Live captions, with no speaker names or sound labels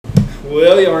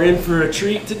Well, you are in for a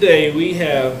treat today. We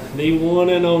have the one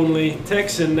and only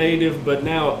Texan native, but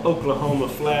now Oklahoma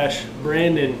Flash,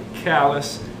 Brandon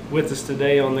Callis, with us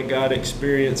today on the God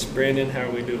Experience. Brandon, how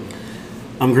are we doing?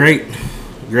 I'm great.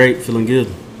 Great, feeling good.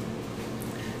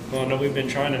 Well, I know we've been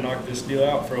trying to knock this deal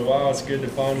out for a while. It's good to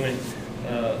finally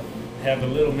have a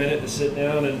little minute to sit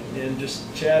down and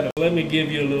just chat. Let me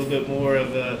give you a little bit more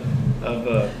of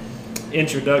a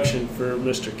introduction for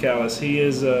Mr. Callis. He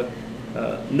is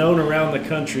known around the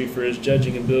country for his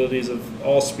judging abilities of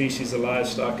all species of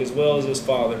livestock, as well as his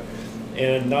father.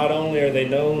 And not only are they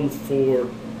known for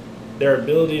their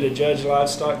ability to judge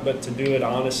livestock, but to do it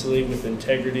honestly with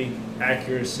integrity,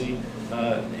 accuracy,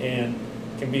 and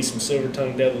can be some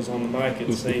silver-tongued devils on the mic at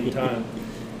the same time.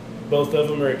 Both of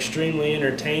them are extremely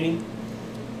entertaining,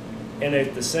 and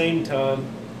at the same time,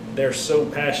 they're so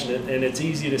passionate, and it's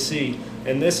easy to see.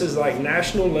 And this is like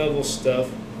national level stuff.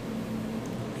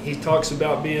 He talks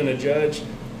about being a judge.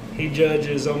 He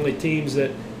judges only teams that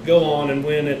go on and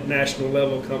win at national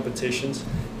level competitions.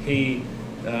 He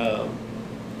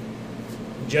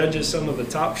judges some of the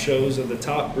top shows of the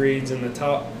top breeds and the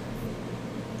top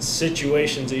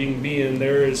situations that you can be in.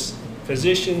 There is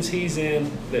positions he's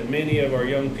in that many of our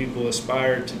young people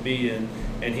aspire to be in,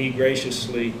 and he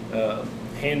graciously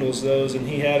handles those. And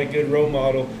he had a good role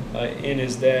model in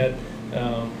his dad,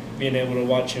 being able to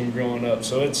watch him growing up.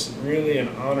 So it's really an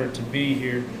honor to be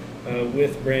here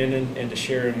with Brandon and to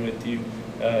share him with you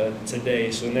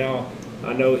today. So now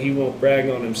I know he won't brag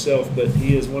on himself, but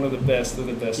he is one of the best of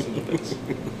the best of the best.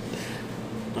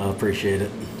 I appreciate it.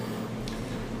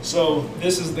 So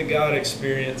this is the God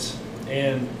Experience,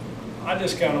 and I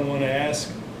just kind of want to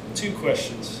ask two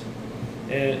questions,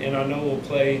 and I know we'll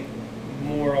play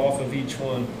more off of each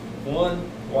one. One,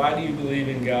 why do you believe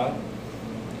in God?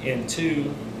 And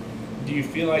two, do you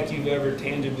feel like you've ever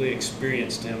tangibly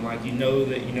experienced him, like you know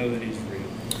that he's real?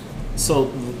 So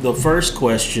the first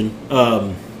question,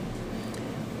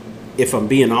 if I'm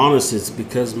being honest, it's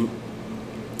because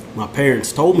my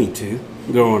parents told me to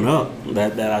growing up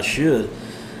that I should.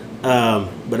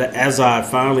 But as I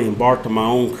finally embarked on my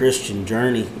own Christian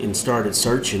journey and started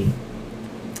searching,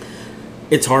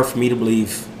 it's hard for me to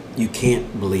believe you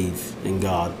can't believe in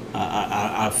God.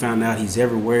 I found out he's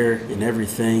everywhere in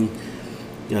everything.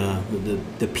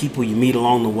 The people you meet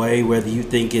along the way, whether you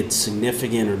think it's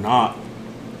significant or not,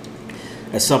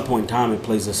 at some point in time it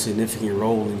plays a significant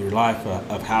role in your life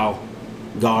of how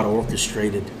God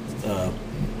orchestrated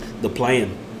the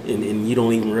plan, and you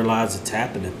don't even realize it's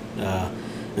happening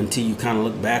until you kind of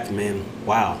look back and, man,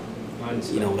 wow,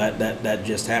 you know, that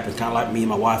just happened. Kind of like me and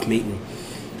my wife meeting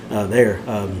there.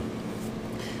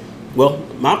 Well,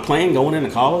 my plan going into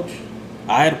college,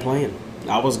 I had a plan.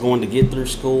 I was going to get through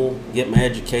school, get my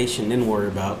education, then worry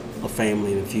about a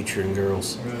family and a future and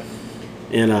girls. Right.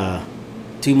 And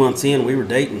 2 months in, we were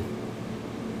dating.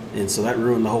 And so that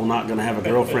ruined the whole not going to have a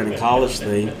girlfriend in college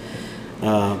thing.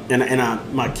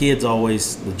 My kids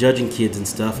always, the judging kids and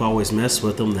stuff, I always mess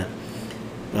with them that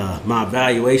my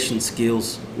evaluation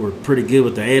skills were pretty good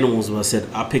with the animals, but I said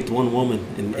I picked one woman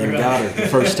and got her the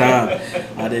first time.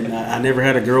 I never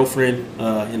had a girlfriend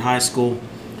in high school.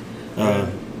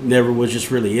 Never was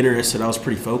just really interested. I was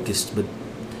pretty focused, but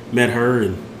met her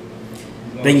and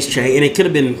things changed. And it could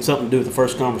have been something to do with the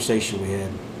first conversation we had.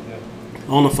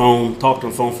 On the phone, talked on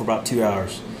the phone for about 2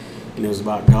 hours, and it was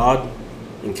about God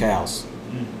and cows.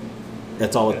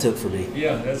 That's all it took for me.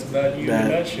 Yeah, that's about you in a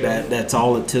nutshell. That's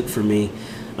all it took for me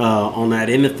on that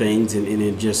end of things, and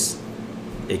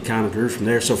it kind of grew from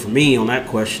there. So for me, on that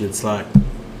question, it's like,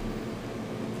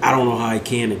 I don't know how he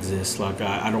can exist. Like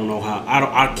I don't know how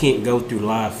I can't go through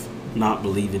life not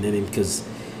believing in him, because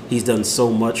he's done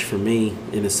so much for me,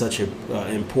 and is such an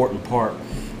important part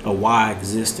of why I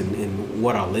exist and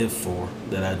what I live for,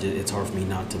 that it's hard for me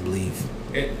not to believe.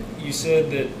 You said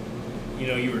that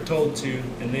you were told to,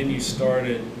 and then you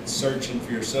started searching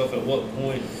for yourself. At what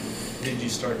point did you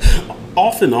start?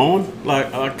 Off and on.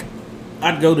 Like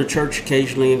I'd go to church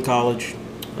occasionally in college.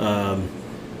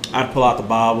 I'd pull out the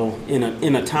Bible in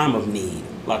a time of need.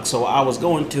 Like, so I was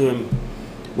going to him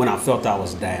when I felt I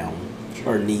was down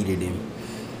or needed him.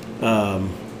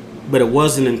 But it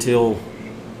wasn't until,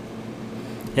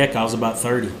 heck, I was about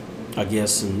 30, I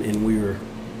guess, and we were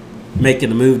making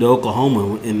the move to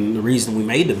Oklahoma. And the reason we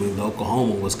made the move to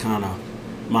Oklahoma was kind of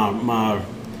my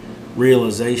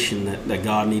realization that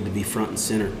God needed to be front and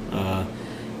center.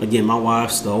 Again, my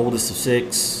wife's the oldest of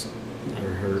 6.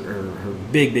 Her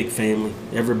big family.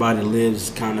 Everybody lives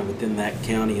kind of within that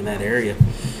county in that area,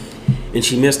 and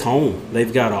she missed home.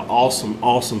 They've got an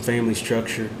awesome family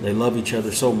structure. They love each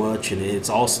other so much, and it's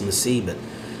awesome to see. But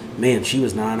man, she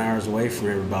was 9 hours away from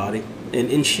everybody,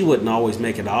 and she wouldn't always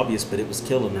make it obvious, but it was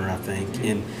killing her, I think.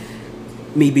 And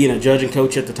me being a judging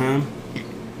coach at the time,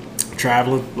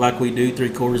 traveling like we do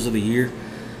 3/4 of the year,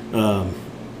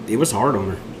 it was hard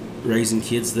on her, raising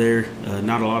kids there.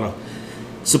 Not a lot of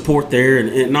support there,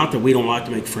 and not that we don't like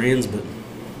to make friends, but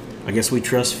I guess we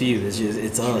trust few.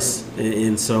 It's us.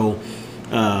 And so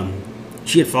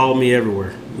she had followed me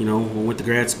everywhere. You know, we went to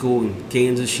grad school in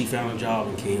Kansas. She found a job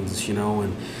in Kansas, you know,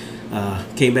 and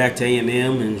came back to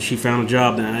A&M, and she found a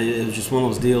job. And it was just one of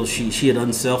those deals. She had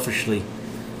unselfishly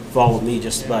followed me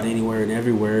just about anywhere and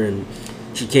everywhere. And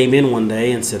she came in one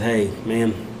day and said, "Hey,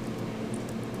 man,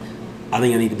 I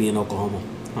think I need to be in Oklahoma.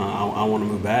 I want to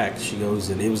move back." She goes,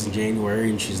 and it was in January,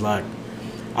 and she's like,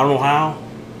 "I don't know how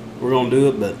we're going to do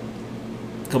it, but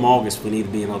come August, we need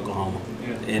to be in Oklahoma."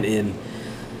 Yeah. And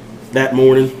that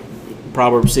morning,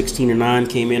 Proverbs 16:9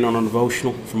 came in on a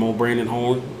devotional from old Brandon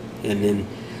Horn, and then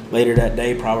later that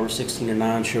day, Proverbs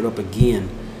 16:9 showed up again,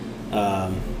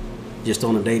 just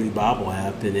on a daily Bible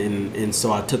app, and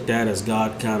so I took that as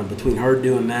God kind of, between her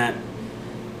doing that,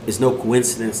 it's no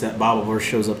coincidence that Bible verse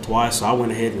shows up twice, so I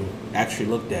went ahead and actually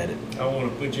looked at it. I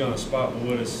want to put you on the spot, but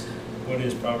what is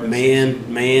Proverbs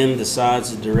 16? Man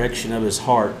decides the direction of his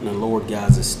heart, and the Lord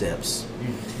guides his steps.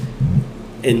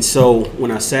 And so when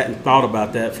I sat and thought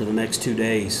about that for the next 2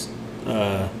 days,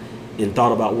 and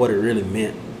thought about what it really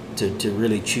meant to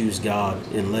really choose God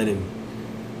and let him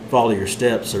follow your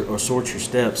steps or sort your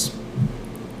steps,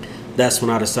 that's when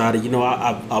I decided, you know,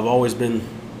 I've always been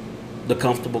the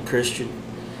comfortable Christian.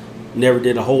 Never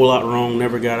did a whole lot wrong,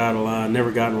 never got out of line,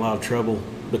 never got in a lot of trouble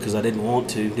because I didn't want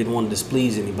to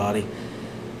displease anybody.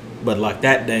 But like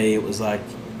that day, it was like,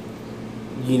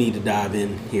 you need to dive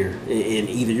in here. And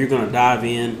either you're going to dive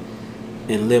in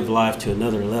and live life to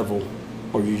another level,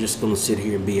 or you're just going to sit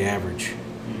here and be average.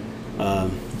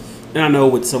 And I know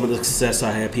with some of the success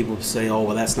I had, people say, "Oh,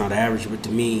 well, that's not average." But to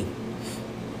me,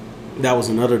 that was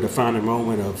another defining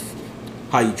moment of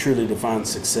how you truly define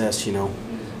success, you know.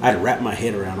 I had to wrap my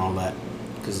head around all that,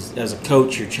 because as a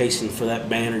coach, you're chasing for that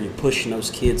banner, you're pushing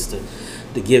those kids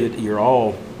to give it your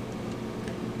all.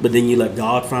 But then you let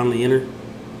God finally enter,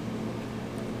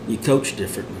 you coach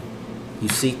differently, you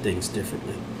see things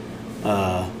differently.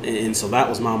 And so that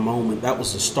was my moment. That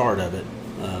was the start of it.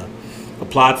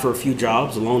 Applied for a few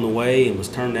jobs along the way and was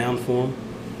turned down for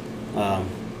them.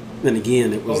 Then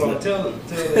again, it was. Hold on, tell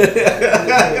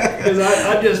because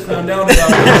I just found out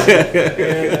about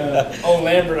this. And old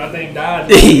Lambert, I think, died.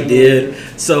 He did.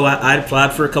 So I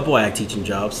applied for a couple ag teaching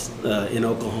jobs in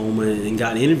Oklahoma and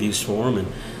got interviews for them. And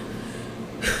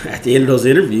at the end of those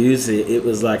interviews, it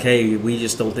was like, "Hey, we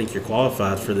just don't think you're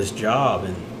qualified for this job."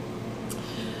 And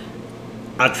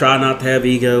I try not to have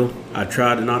ego. I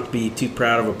try to not be too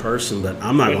proud of a person, but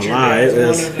I'm not going to lie. It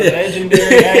was one of the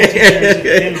legendary ag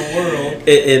teachers in the world.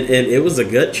 And it was a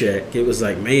gut check. It was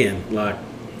like, man, like,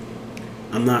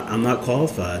 I'm not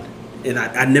qualified. And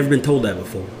I'd never been told that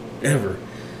before, ever.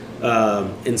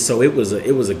 And so it was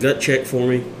a gut check for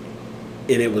me.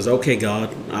 And it was, okay, God,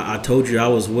 I told you I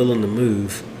was willing to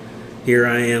move. Here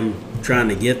I am trying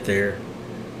to get there.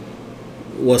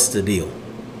 What's the deal?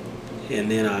 And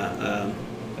then I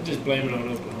just blame it on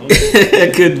Oklahoma.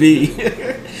 It could be.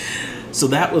 So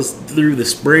that was through the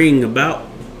spring. About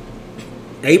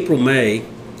April, May,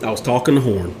 I was talking to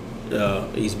Horn.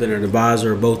 He's been an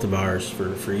advisor of both of ours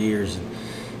for years. And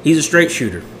he's a straight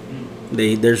shooter.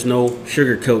 There's no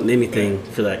sugarcoating anything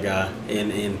for that guy.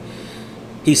 And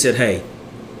he said, "Hey,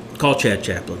 call Chad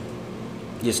Chaplin.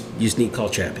 You just need to call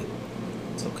Chappie."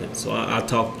 It's okay. So I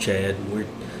talked to Chad, and we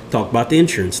talked about the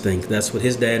insurance thing. That's what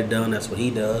his dad had done. That's what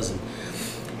he does. And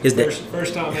his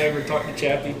first time I ever talked to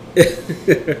Chappie.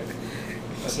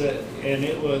 I said, and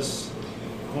it was,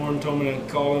 Horn told me to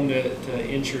call him to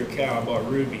insure a cow. I bought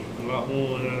Ruby, lot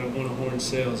one out of one of Horn's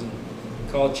sales, and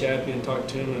called Chappie and talked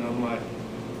to him, and I'm like,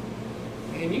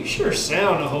 "Man, you sure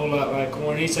sound a whole lot like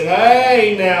Horn." He said,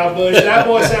 "Hey now, Bush, that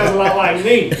boy sounds a lot like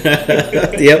me."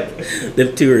 Yep,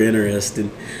 them two are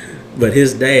interesting. But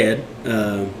his dad,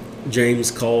 James,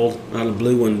 called out of the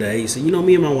blue one day. He said, "You know,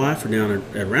 me and my wife are down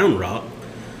at Round Rock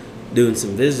doing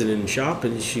some visiting and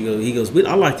shopping." He goes,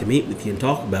 "I'd like to meet with you and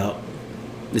talk about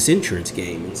this insurance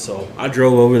game." And so I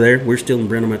drove over there. We're still in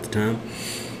Brenham at the time.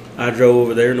 I drove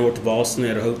over there north of Austin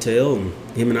at a hotel, and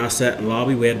him and I sat in the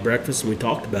lobby. We had breakfast, and we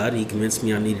talked about it. And he convinced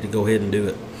me I needed to go ahead and do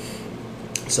it.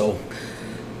 So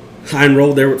I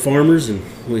enrolled there with Farmers, and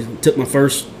we took my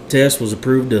first test. Was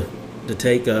approved to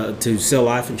sell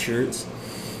life insurance.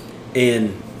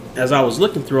 And as I was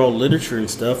looking through all the literature and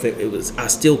stuff, I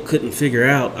still couldn't figure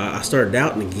out. I started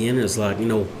doubting again. It's like, you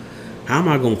know, how am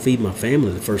I going to feed my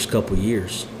family the first couple of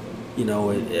years? You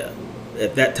know,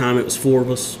 at that time it was 4 of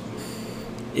us.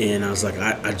 And I was like,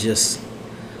 I just,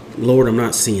 Lord, I'm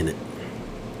not seeing it.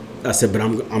 I said, but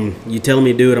I'm you telling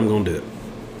me to do it, I'm going to do it.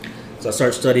 So I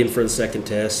started studying for the second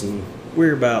test, and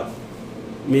we're about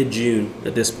mid-June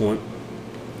at this point.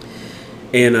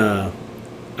 And I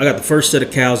got the first set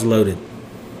of cows loaded,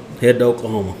 head to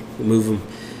Oklahoma, move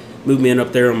me in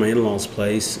up there on my in-laws'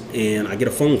 place, and I get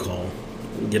a phone call,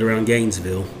 get around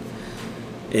Gainesville,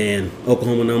 and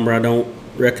Oklahoma number I don't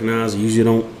recognize. I usually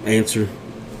don't answer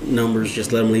numbers,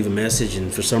 just let them leave a message,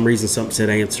 and for some reason something said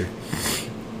answer.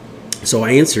 So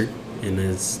I answered, and it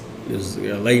was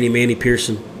a lady named Annie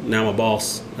Pearson, now my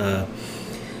boss.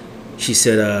 She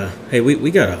said, hey, we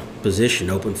got a position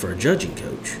open for a judging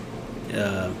coach.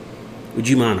 Would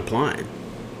you mind applying?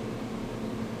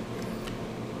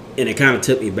 And it kind of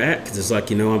took me back, because it's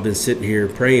like, I've been sitting here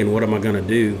praying, what am I going to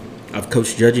do? I've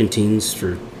coached judging teams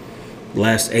for the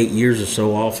last 8 years or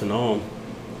so, off and on.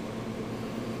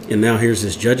 And now here's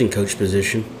this judging coach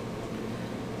position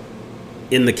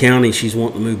in the county she's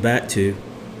wanting to move back to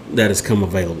that has come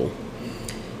available.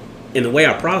 And the way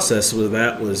I processed with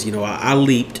that was, I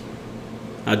leaped,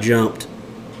 I jumped,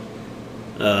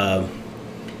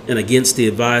 and against the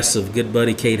advice of good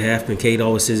buddy Kate Halfman, Kate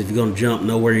always says, if you're going to jump,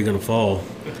 know where you're going to fall.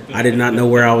 I did not know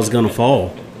where I was going to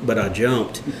fall, but I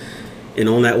jumped. And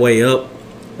on that way up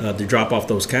to drop off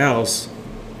those cows,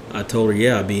 I told her,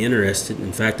 yeah, I'd be interested.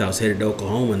 In fact, I was headed to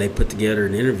Oklahoma, and they put together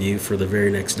an interview for the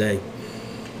very next day.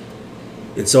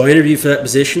 And so I interviewed for that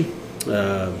position.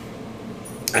 I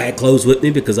had clothes with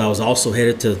me because I was also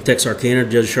headed to Texarkana to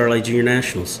judge Charlotte Junior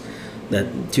Nationals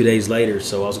that 2 days later.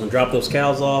 So I was going to drop those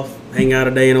cows off, hang out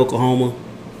a day in Oklahoma,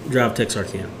 drive to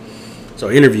Texarkana. So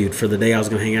I interviewed for the day I was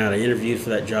going to hang out. I interviewed for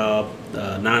that job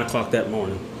 9 o'clock that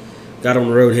morning. Got on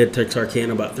the road, headed to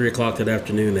Texarkana about 3 o'clock that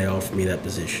afternoon. They offered me that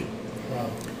position. Wow.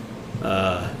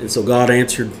 And so God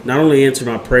not only answered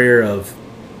my prayer of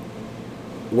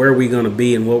where are we going to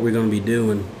be and what we're going to be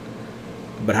doing,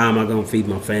 but how am I going to feed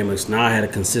my family? So now I had a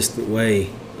consistent way,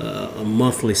 a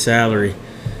monthly salary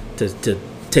to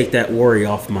take that worry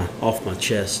off my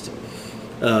chest.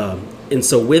 And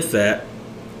so with that,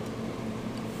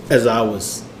 as I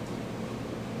was,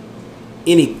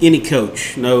 any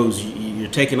coach knows you're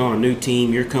taking on a new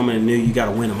team, you're coming in new, you got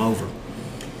to win them over.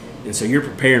 And so you're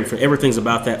preparing for everything's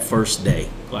about that first day.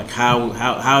 Like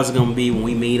how is it going to be when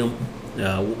we meet them?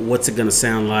 What's it going to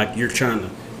sound like? You're trying to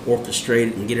orchestrate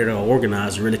it and get it all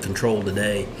organized and really control the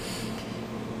day.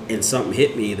 And something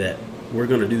hit me that we're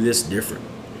going to do this different.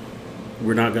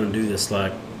 We're not going to do this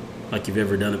like you've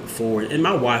ever done it before. And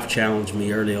my wife challenged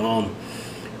me early on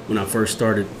when I first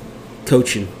started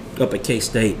coaching up at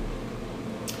K-State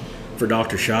for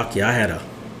Dr. Shockey. I had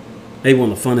maybe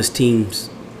one of the funnest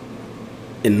teams,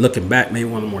 and looking back, maybe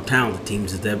one of the more talented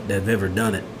teams that have ever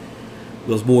done it.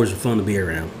 Those boys are fun to be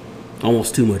around.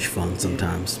 Almost too much fun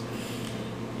sometimes.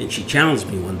 And she challenged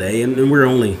me one day, and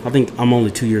I think I'm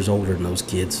only 2 years older than those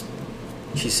kids.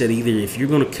 She said, either if you're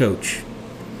going to coach,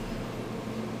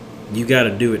 you got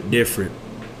to do it different,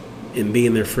 and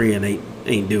being their friend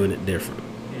ain't doing it different.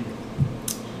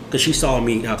 Because she saw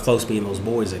me, how close me and those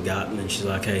boys had gotten, and she's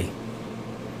like, hey,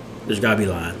 there's got to be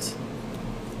lines.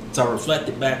 So I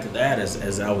reflected back to that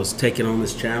as I was taking on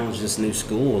this challenge, this new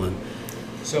school. And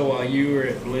so while you were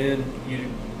at Blinn,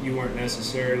 you weren't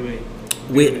necessarily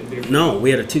we had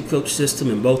a 2-coach system,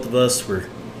 and both of us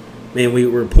we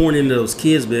were pouring into those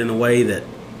kids, but in a way that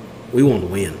we wanted to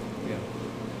win. Yeah.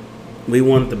 We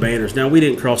wanted the banners. Now, we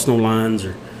didn't cross no lines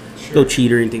or go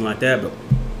cheat or anything like that, but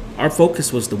our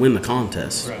focus was to win the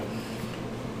contest. Right.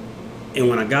 And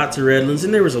when I got to Redlands,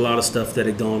 and there was a lot of stuff that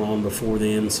had gone on before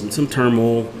then, some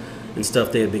turmoil and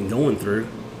stuff they had been going through,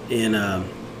 and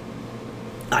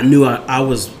I knew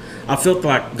I felt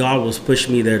like God was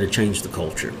pushing me there to change the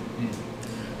culture.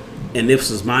 And this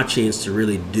was my chance to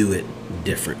really do it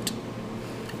different.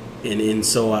 And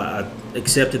so I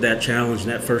accepted that challenge.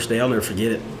 And that first day, I'll never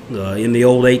forget it. In the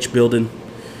old H building,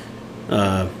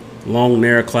 long,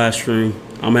 narrow classroom.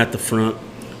 I'm at the front.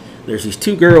 There's these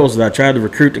 2 girls that I tried to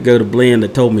recruit to go to Blinn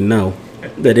that told me no.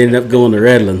 That ended up going to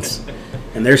Redlands.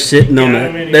 And they're sitting on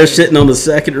the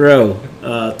second row.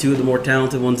 2 of the more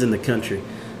talented ones in the country.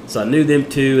 So I knew them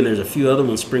 2, and there's a few other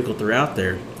ones sprinkled throughout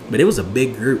there. But it was a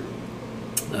big group.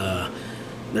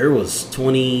 There was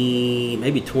 20,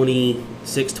 maybe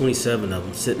 26, 27 of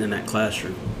them sitting in that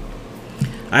classroom.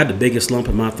 I had the biggest lump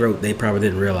in my throat they probably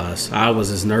didn't realize. I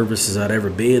was as nervous as I'd ever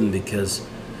been, because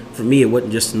for me it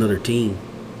wasn't just another team.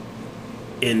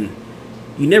 And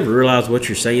you never realize what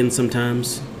you're saying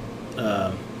sometimes.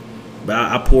 But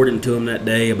I poured into them that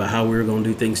day about how we were going to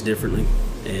do things differently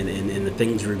and the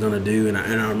things we were going to do. And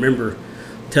I remember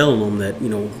telling them that,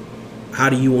 how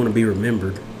do you want to be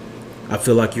remembered? I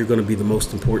feel like you're going to be the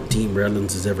most important team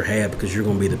Redlands has ever had because you're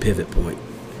going to be the pivot point.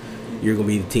 You're going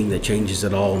to be the team that changes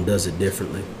it all and does it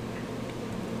differently.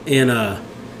 And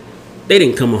they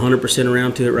didn't come 100%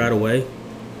 around to it right away.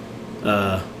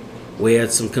 We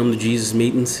had some come to Jesus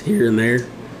meetings here and there.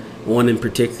 One in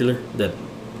particular that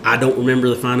I don't remember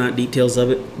the finite details of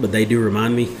it, but they do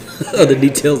remind me of the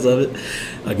details of it.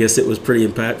 I guess it was pretty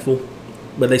impactful.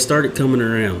 But they started coming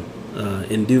around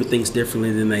and doing things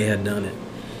differently than they had done it.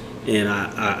 And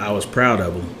I was proud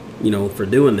of them, for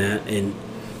doing that. And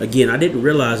again, I didn't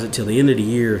realize it till the end of the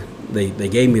year. They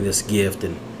gave me this gift,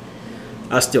 and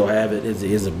I still have it.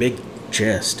 It's a big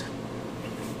chest.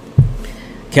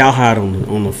 Cowhide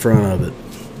on the front of it.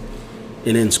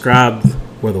 And inscribed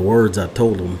were the words I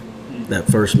told them that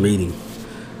first meeting,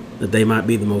 that they might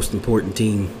be the most important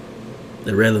team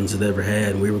that Redlands had ever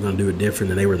had, and we were going to do it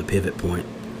different, and they were the pivot point.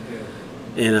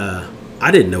 And I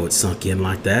didn't know it sunk in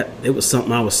like that. It was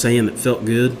something I was saying that felt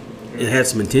good. It had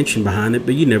some intention behind it,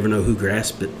 but you never know who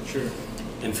grasped it. Sure.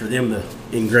 And for them to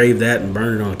engrave that and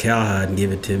burn it on a cowhide and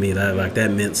give it to me,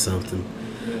 that meant something.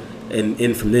 Yeah.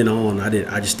 And from then on,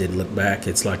 I just didn't look back.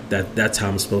 It's like that's how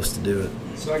I'm supposed to do it.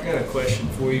 So I got a question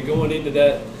for you. Going into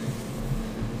that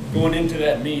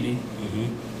meeting,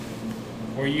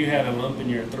 where you had a lump in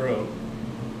your throat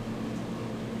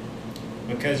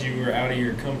because you were out of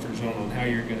your comfort zone on how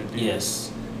you're going to do it.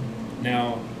 Yes.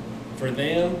 Now, for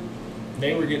them,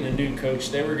 they were getting a new coach.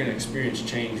 They were going to experience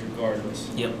change regardless.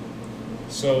 Yep.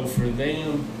 So for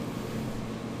them,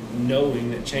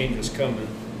 knowing that change was coming,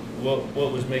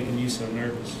 what was making you so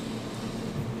nervous?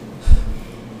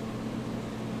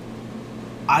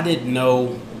 I didn't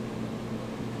know.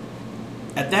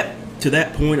 To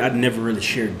that point, I'd never really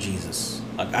shared Jesus.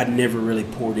 Like, I'd never really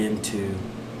poured into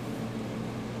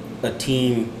a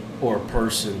team or a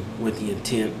person with the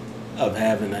intent of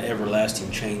having an everlasting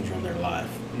change on their life.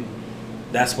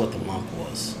 Mm-hmm. That's what the lump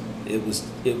was. It was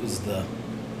the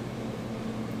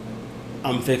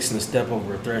I'm fixing to step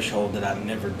over a threshold that I've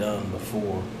never done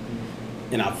before,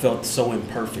 and I felt so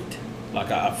imperfect.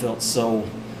 Like I felt so.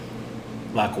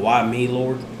 Like, why me,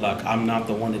 Lord? Like, I'm not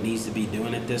the one that needs to be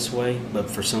doing it this way, but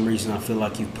for some reason I feel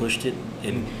like you've pushed it,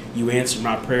 and you answered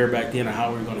my prayer back then of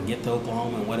how we were going to get to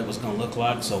Oklahoma and what it was going to look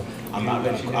like. So I'm not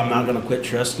going to quit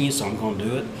trusting you. So I'm going to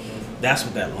do it. That's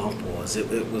what that lump was.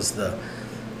 It was the.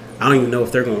 I don't even know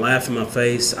if they're going to laugh in my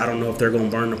face. I don't know if they're going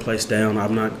to burn the place down. I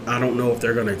don't know if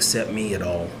they're going to accept me at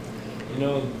all.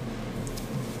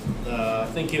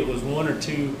 I think it was 1 or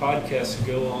 2 podcasts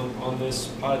ago on this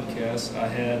podcast, I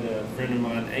had a friend of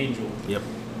mine, Angel. Yep.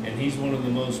 And he's one of the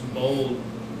most bold,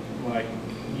 like,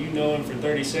 him for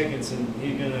 30 seconds, and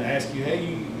he's going to ask you,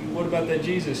 hey, what about that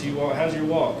Jesus? How's your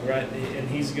walk, right? And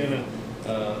he's going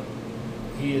to,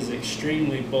 he is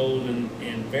extremely bold and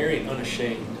very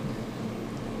unashamed.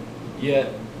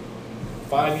 Yet,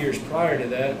 5 years prior to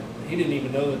that, he didn't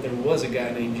even know that there was a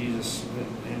guy named Jesus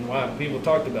and why people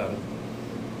talked about him.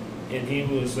 And he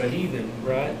was a heathen,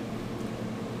 right?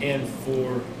 And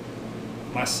for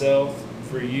myself,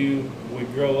 for you, we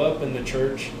grow up in the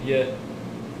church, yet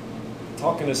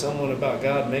talking to someone about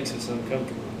God makes us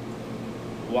uncomfortable.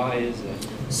 Why is that?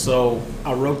 So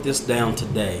I wrote this down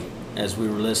today as we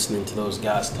were listening to those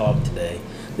guys talk today.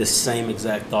 This same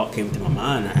exact thought came to my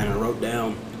mind, and I wrote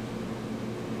down,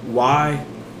 why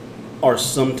are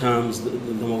sometimes the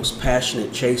most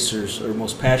passionate chasers or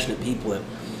most passionate people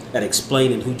at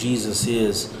explaining who Jesus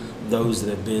is, those that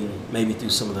have been maybe through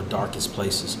some of the darkest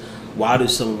places? Why do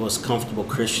some of us comfortable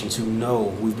Christians who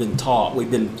know we've been taught, we've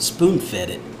been spoon-fed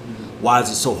it, why is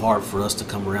it so hard for us to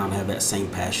come around and have that same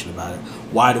passion about it?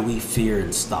 Why do we fear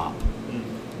and stop?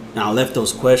 Now, I left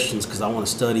those questions because I want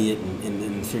to study it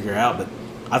and figure out, but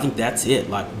I think that's it.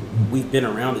 Like, we've been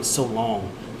around it so long.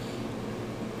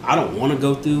 I don't want to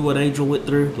go through what Angel went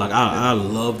through. Like, I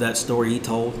love that story he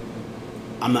told.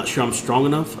 I'm not sure I'm strong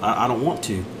enough. I don't want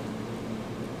to.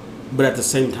 But at the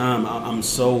same time, I'm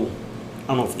so, I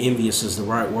don't know if envious is the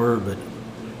right word, but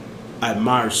I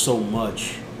admire so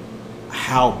much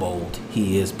how bold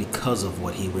he is because of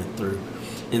what he went through.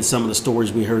 And some of the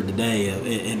stories we heard today,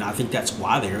 and I think that's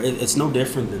why it's no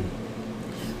different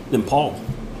than Paul.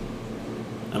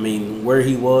 I mean, where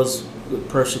he was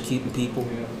persecuting people,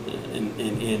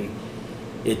 and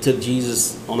it took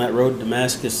Jesus on that road to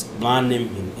Damascus, blinding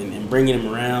him and bringing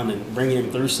him around and bringing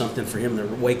him through something for him to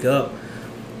wake up.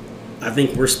 I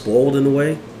think we're spoiled in a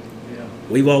way. Yeah.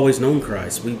 We've always known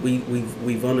Christ.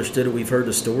 We've understood it. We've heard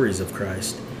the stories of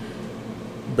Christ.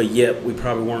 But yet we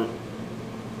probably weren't,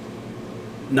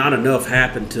 not enough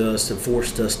happened to us and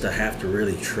forced us to have to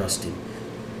really trust him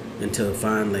until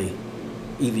finally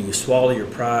either you swallow your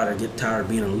pride or get tired of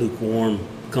being a lukewarm,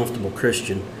 comfortable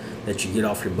Christian that you get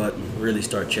off your butt and really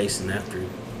start chasing after him.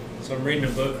 So I'm reading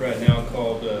a book right now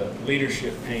called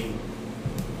Leadership Pain.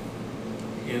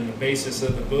 And the basis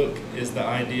of the book is the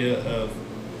idea of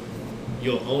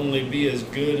you'll only be as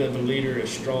good of a leader, as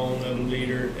strong of a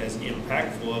leader, as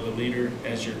impactful of a leader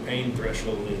as your pain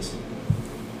threshold is.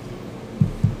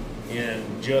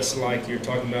 And just like you're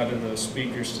talking about in those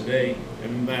speakers today,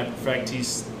 and matter of fact,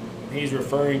 he's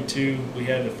referring to, we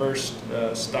had the first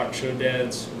Stock Show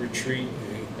Dads retreat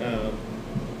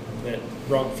that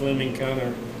Brock Fleming kind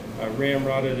of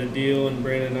ramrodded a deal, and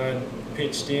Brandon and I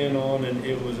pitched in on, and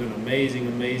it was an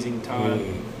amazing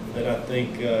time that I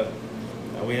think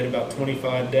we had about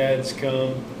 25 dads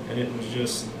come, and it was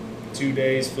just 2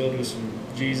 days filled with some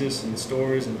Jesus and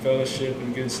stories and fellowship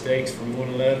and good steaks from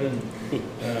 111.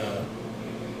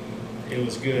 It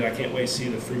was good. I can't wait to see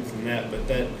the fruit from that. But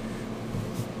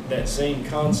that same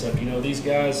concept, these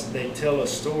guys, they tell a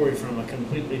story from a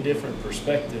completely different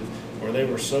perspective, where they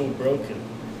were so broken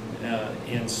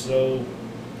and so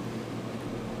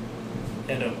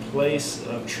in a place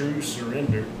of true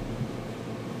surrender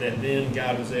that then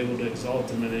God was able to exalt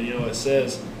them. And it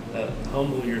says,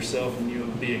 humble yourself and you will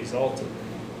be exalted.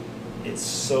 It's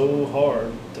so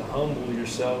hard to humble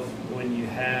yourself when you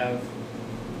have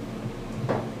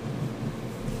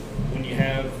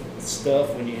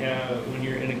stuff, when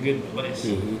you're in a good place,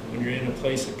 when you're in a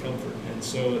place of comfort. And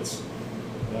so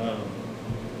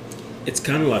it's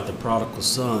kind of like the prodigal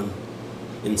son,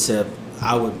 except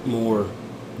I would more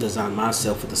design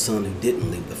myself with the son who didn't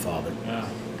leave the father.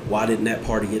 Why didn't that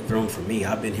party get thrown for me?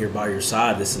 I've been here by your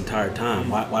side this entire time.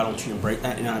 Why don't you embrace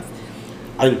that?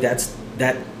 I think that's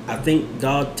that. I think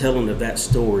God telling of that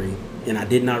story, and I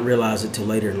did not realize it till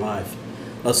later in life.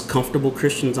 Us comfortable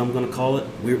Christians, I'm going to call it,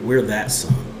 we're that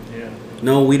son. Yeah.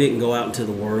 No, we didn't go out into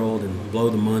the world and blow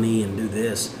the money and do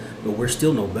this, but we're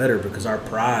still no better because our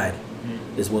pride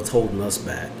is what's holding us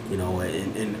back,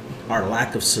 and our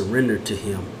lack of surrender to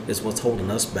Him is what's holding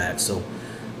us back. So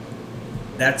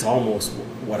that's almost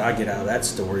what I get out of that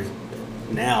story.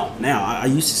 Now I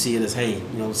used to see it as, hey,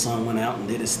 the son went out and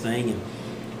did his thing and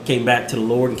came back to the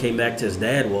Lord and came back to his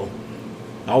dad. Well,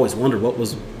 I always wondered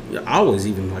I always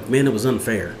even like, man, it was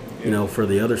unfair, for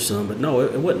the other son. But no,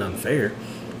 it wasn't unfair.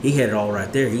 He had it all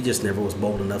right there. He just never was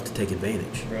bold enough to take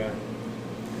advantage. Right.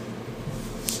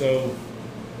 So,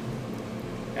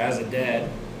 as a dad,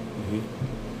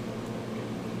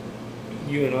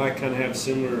 you and I kind of have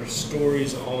similar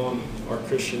stories on our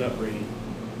Christian upbringing,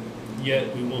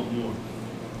 yet we want more.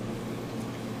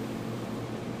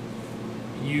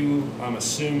 You, I'm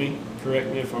assuming,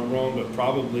 correct me if I'm wrong, but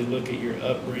probably look at your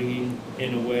upbringing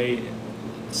in a way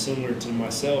similar to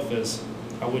myself, as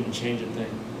I wouldn't change a thing.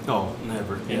 Oh,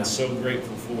 never. And Yeah. so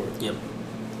grateful for it. Yep.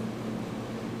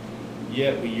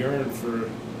 Yet we yearn for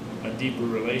a deeper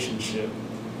relationship.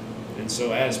 And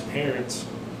so as parents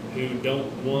who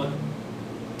don't want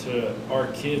our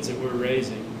kids that we're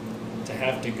raising to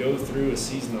have to go through a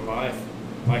season of life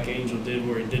like Angel did,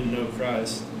 where he didn't know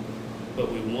Christ,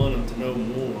 but we want them to know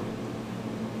more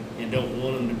and don't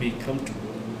want them to be comfortable.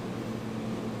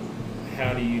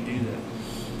 How do you do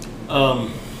that?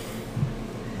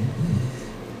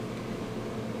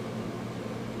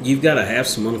 You've got to have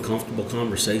some uncomfortable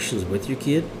conversations with your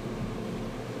kid.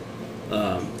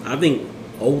 I think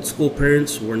old school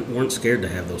parents weren't scared to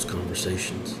have those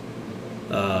conversations,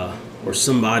 or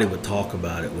somebody would talk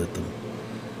about it with them.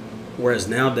 Whereas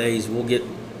nowadays, we'll get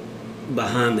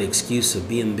behind the excuse of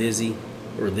being busy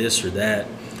or this or that.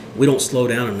 We don't slow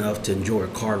down enough to enjoy a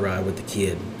car ride with the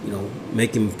kid.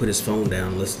 Make him put his phone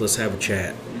down. Let's have a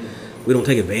chat. We don't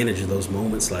take advantage of those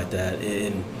moments like that.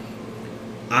 And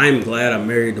I'm glad I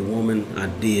married the woman I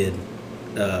did,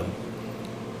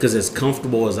 because as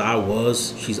comfortable as I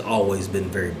was, she's always been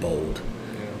very bold.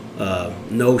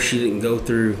 No, she didn't go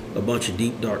through a bunch of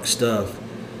deep, dark stuff.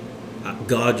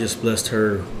 God just blessed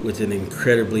her with an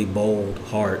incredibly bold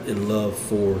heart and love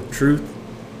for truth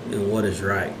and what is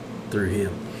right through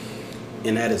Him.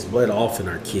 And that has bled off in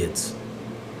our kids,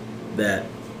 that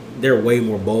they're way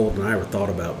more bold than I ever thought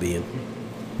about being.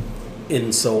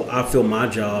 And so I feel my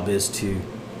job is to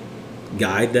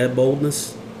guide that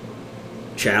boldness,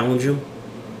 challenge them,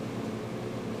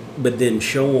 but then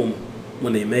show them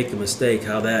when they make a mistake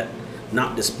how that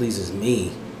not displeases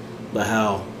me, but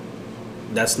how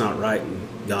that's not right in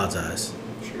God's eyes.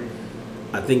 Sure.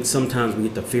 I think sometimes we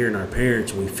get to fear in our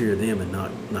parents and we fear them and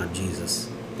not Jesus.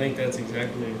 I think that's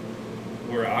exactly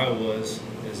where I was.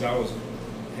 Is I was a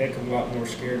heck of a lot more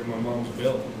scared of my mom's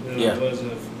belt than I was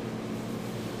of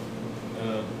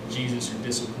Jesus or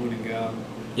disappointing God.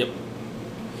 Yep.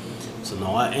 So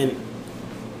no,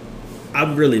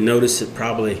 I've really noticed it.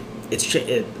 Probably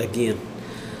again,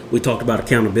 we talked about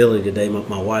accountability today.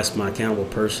 My wife's my accountable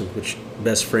person, which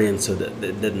best friend, so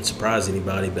that doesn't surprise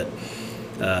anybody. But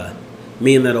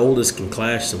me and that oldest can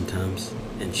clash sometimes,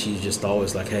 and she's just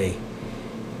always like, "Hey,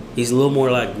 he's a little more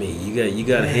like me. You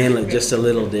got to handle it just a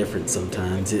little different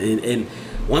sometimes." And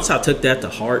once I took that to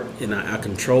heart, and I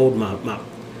controlled my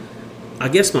I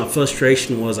guess my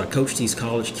frustration was I coach these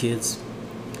college kids,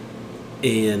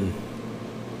 and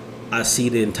I see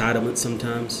the entitlement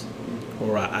sometimes,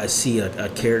 or I see a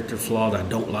character flaw that I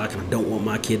don't like and I don't want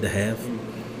my kid to have.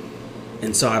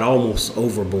 And so I'd almost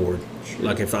overboard. Sure.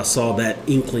 Like if I saw that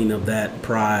inkling of that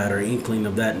pride or inkling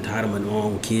of that entitlement in my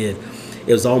own kid,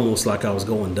 it was almost like I was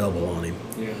going double on him.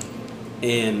 Yeah.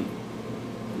 And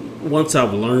once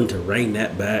I've learned to rein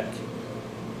that back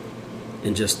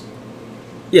and just,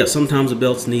 sometimes a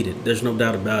belt's needed. There's no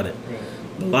doubt about it. Right.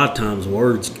 But a lot of times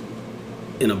words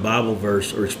in a Bible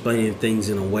verse or explaining things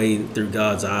in a way through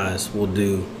God's eyes will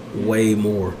do way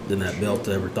more than that belt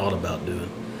ever thought about doing.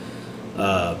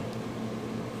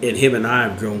 And him and I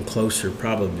have grown closer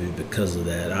probably because of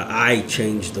that. I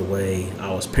changed the way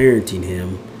I was parenting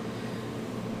him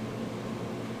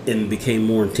and became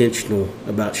more intentional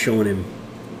about showing him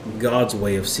God's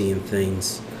way of seeing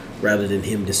things rather than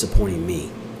him disappointing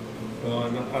me. Well,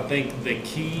 and I think the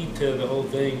key to the whole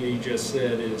thing you just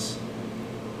said is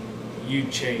you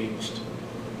changed.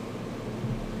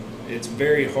 It's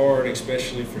very hard,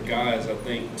 especially for guys, I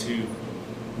think, to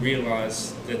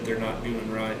realize that they're not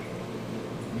doing right.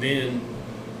 Then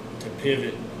to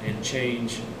pivot and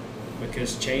change,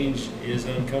 because change is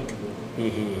uncomfortable.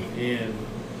 Mm-hmm. And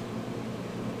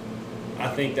I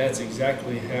think that's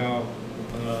exactly how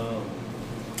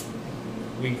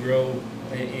we grow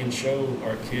and show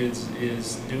our kids,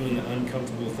 is doing the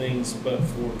uncomfortable things but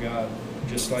for God.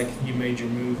 Just like you made your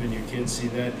move and your kids see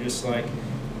that, just like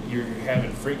you're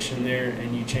having friction there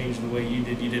and you changed the way you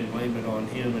did. You didn't blame it on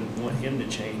him and want him to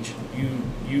change.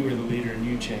 You were the leader and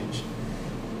you changed.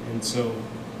 And so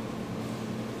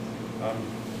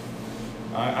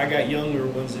I got younger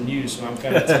ones than you, so I'm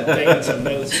kind of taking some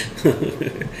notes.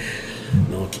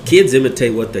 No, kids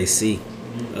imitate what they see.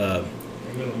 Mm-hmm. They're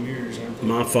little mirrors, aren't they?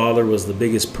 My father was the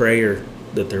biggest prayer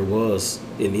that there was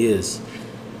and is.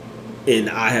 And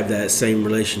I have that same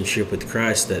relationship with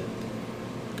Christ, that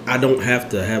I don't have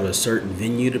to have a certain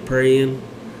venue to pray in.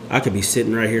 I could be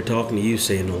sitting right here talking to you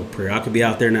saying a little prayer. I could be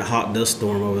out there in that hot dust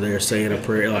storm over there saying a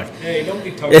prayer. Like, hey, don't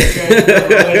be talking about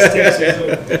West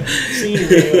Texas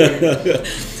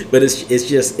scenery. But it's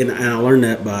just, and I learned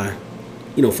that by,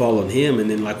 following him. And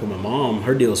then like with my mom,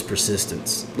 her deal is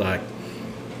persistence. Like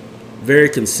very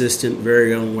consistent,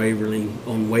 very unwavering.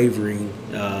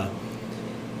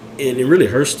 And really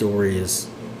her story is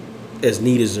as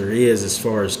neat as there is, as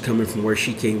far as coming from where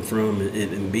she came from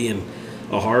and being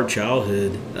a hard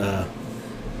childhood.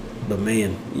 But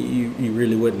man, you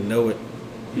really wouldn't know it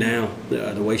now,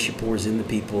 the way she pours into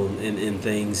people and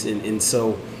things. And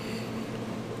so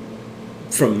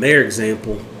from their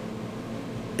example,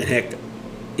 and heck,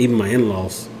 even my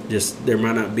in-laws, just there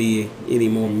might not be any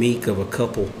more meek of a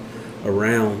couple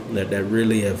around that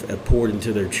really have poured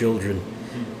into their children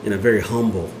in a very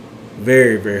humble,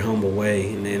 very, very humble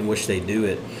way in which they do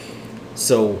it.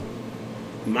 So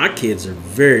my kids are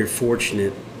very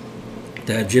fortunate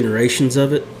to have generations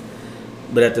of it,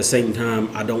 but at the same time,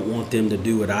 I don't want them to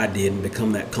do what I did and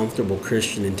become that comfortable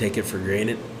Christian and take it for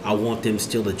granted. I want them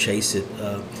still to chase it.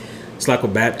 It's like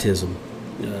with baptism.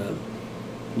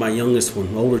 My youngest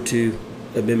one, older two,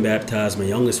 have been baptized. My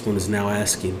youngest one is now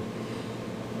asking.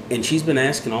 And she's been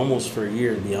asking almost for a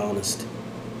year, to be honest.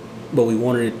 But we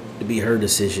wanted it to be her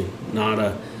decision, not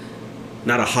a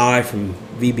high from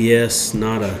VBS,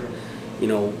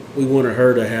 we wanted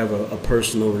her to have a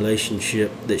personal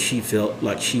relationship that she felt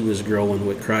like she was growing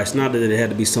with Christ. Not that it had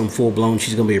to be some full-blown,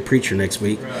 she's going to be a preacher next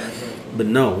week. Right. But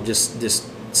no, just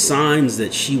signs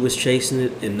that she was chasing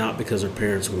it and not because her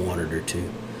parents wanted her to.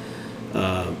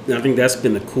 And I think that's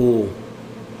been a cool,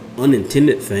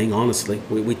 unintended thing, honestly.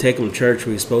 We take them to church,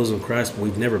 we expose them to Christ, but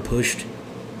we've never pushed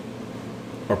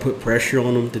or put pressure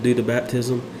on them to do the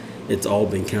baptism. It's all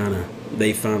been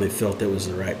they finally felt it was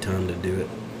the right time to do it.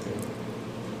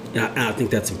 And I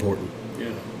think that's important.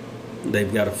 Yeah.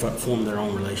 They've got to form their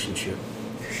own relationship.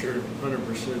 For sure,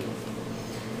 100%.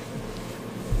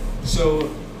 So,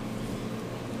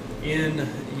 in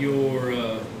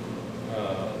your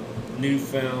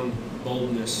newfound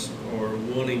boldness, or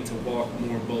wanting to walk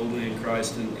more boldly in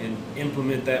Christ and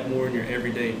implement that more in your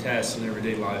everyday tasks and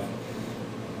everyday life,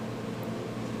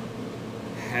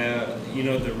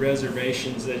 the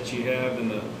reservations that you have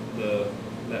and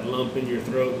that lump in your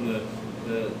throat and the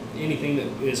anything that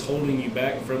is holding you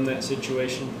back from that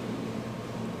situation,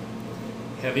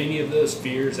 Have any of those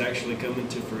fears actually come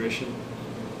into fruition?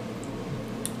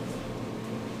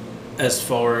 As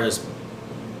far as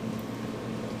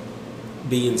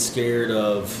being scared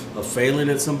of failing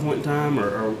at some point in time,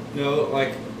 or No,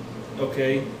 like,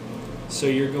 okay, so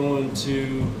you're going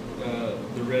to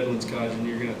the Redlands College and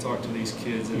you're going to talk to these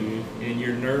kids, and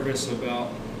you're nervous about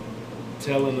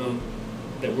telling them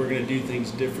that we're going to do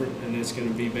things different and it's going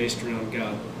to be based around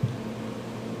God.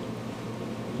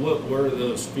 What were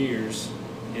those fears,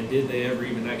 and did they ever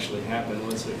even actually happen?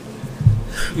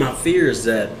 My fear is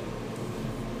that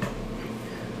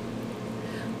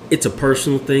it's a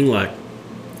personal thing. Like,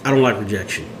 I don't like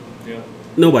rejection. Yeah.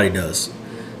 Nobody does.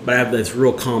 But I have this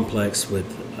real complex with,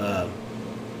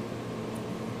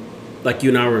 like you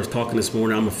and I were talking this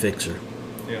morning, I'm a fixer.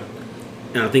 Yeah.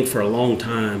 And I think for a long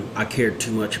time, I cared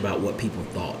too much about what people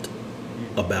thought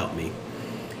about me.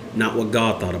 Not what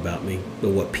God thought about me, but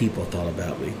what people thought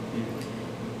about me.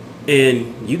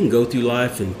 And you can go through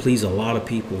life and please a lot of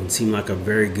people and seem like a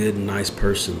very good and nice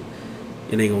person.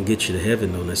 It ain't going to get you to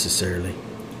heaven, though, necessarily.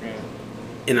 Right.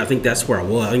 And I think that's where I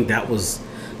was. I think that was,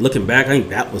 looking back, I think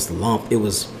that was the lump. It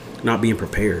was not being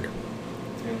prepared.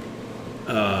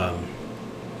 Yeah.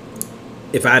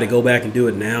 If I had to go back and do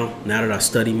it now that I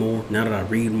study more, now that I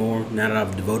read more, now that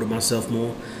I've devoted myself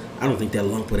more, I don't think that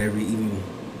lump would ever even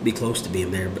be close to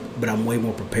being there. But I'm way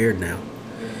more prepared now.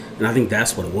 And I think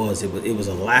that's what it was. It was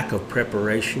a lack of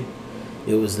preparation.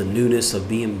 It was the newness of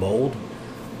being bold,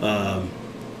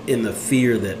 in the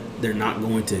fear that they're not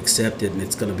going to accept it and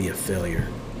it's going to be a failure.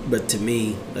 But to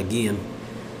me, again,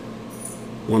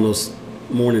 one of those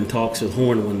morning talks with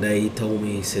Horn one day, he told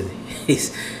me,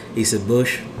 he said,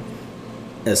 Bush,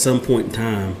 at some point in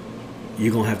time,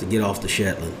 you're going to have to get off the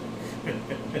Shetland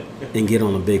and get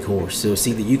on a big horse. So it's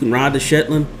either you can ride the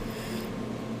Shetland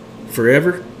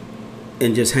forever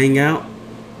and just hang out,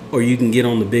 or you can get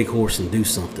on the big horse and do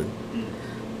something.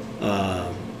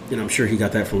 And I'm sure he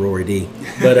got that from Rory D.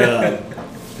 But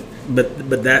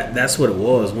but that's what it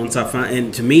was. Once I find,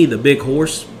 and to me, the big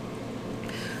horse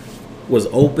was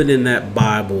opening that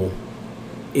Bible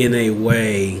in a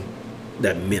way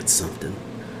that meant something.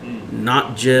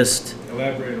 Not just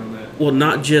elaborate on that. Well,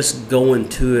 not just going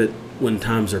to it when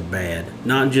times are bad.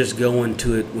 Not just going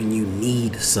to it when you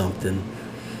need something.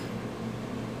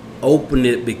 Open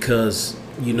it because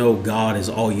you know God is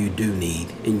all you do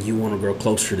need, and you want to grow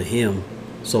closer to Him.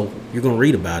 So you're going to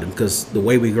read about Him, because the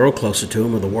way we grow closer to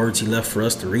Him are the words He left for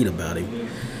us to read about Him.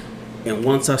 Yeah. And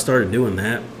once I started doing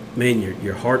that, man,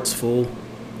 your heart's full.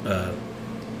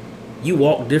 You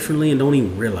walk differently and don't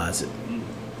even realize it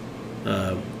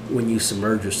when you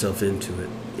submerge yourself into it.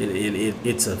 And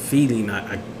it's a feeling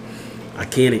I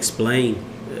can't explain.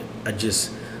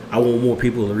 I want more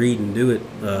people to read and do it.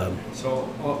 So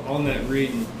on that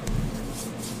reading,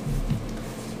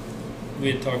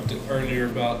 we had talked earlier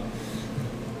about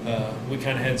we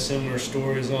kind of had similar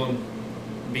stories on,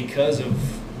 because of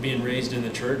being raised in the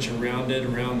church, around the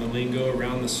lingo,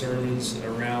 around the sermons,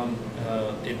 around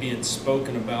it being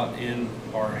spoken about in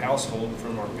our household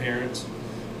from our parents.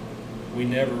 We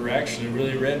never actually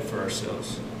really read for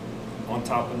ourselves, on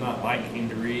top of not liking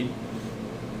to read.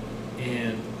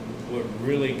 And what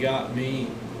really got me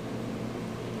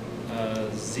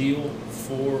zeal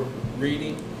for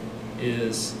reading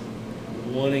is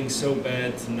wanting so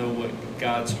bad to know what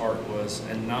God's heart was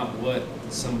and not what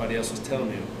somebody else was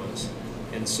telling me it was.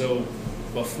 And so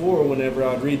before, whenever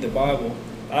I'd read the Bible,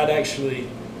 I'd actually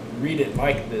read it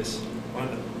like this.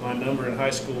 My number in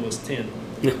high school was 10.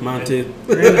 Yeah, mine too.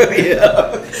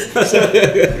 Yeah.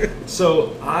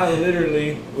 So I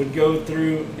literally would go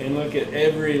through and look at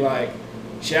every, like,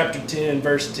 chapter 10,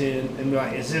 verse 10, and be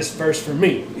like, is this verse for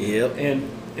me? Yep. And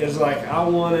it was like I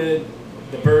wanted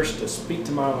the verse to speak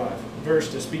to my life,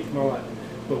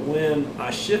 But when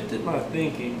I shifted my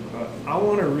thinking, I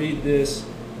want to read this,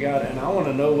 God, and I want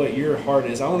to know what your heart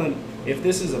is. If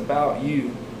this is about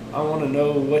you, I want to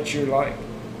know what you're like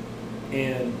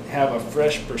and have a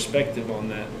fresh perspective on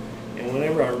that. And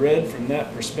whenever I read from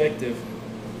that perspective,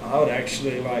 I would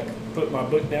actually, like, put my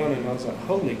book down, and I was like,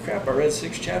 holy crap, I read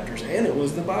 6 chapters, and it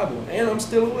was the Bible, and I'm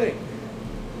still awake.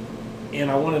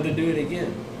 And I wanted to do it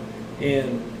again.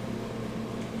 And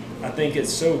I think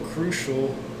it's so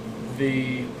crucial,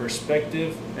 the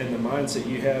perspective and the mindset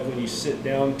you have when you sit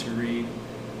down to read,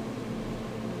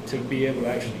 to be able to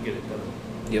actually get it done.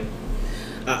 Yep.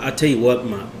 I tell you what,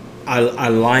 I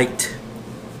liked,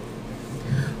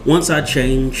 once I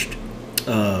changed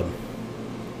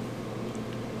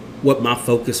what my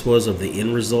focus was of the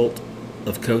end result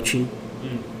of coaching,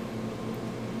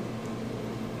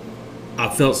 I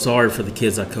felt sorry for the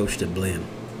kids I coached at Blinn.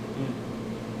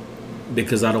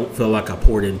 because I don't feel like I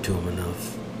poured into them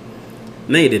enough.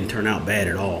 And they didn't turn out bad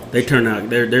at all. They turned out,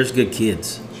 there's good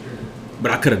kids. Sure.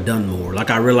 But I could have done more. Like,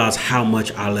 I realized how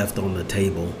much I left on the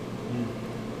table.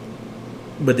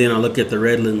 But then I look at the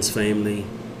Redlands family,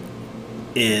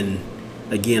 and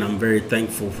again, I'm very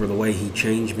thankful for the way he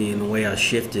changed me and the way I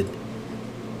shifted.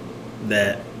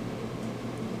 That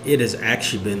it has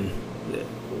actually been,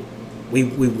 we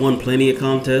won plenty of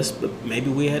contests, but maybe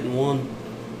we hadn't won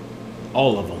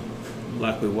all of them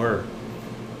like we were.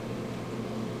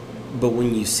 But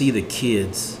when you see the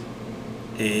kids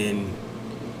and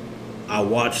I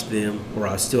watch them, or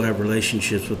I still have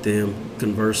relationships with them,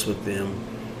 converse with them,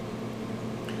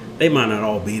 they might not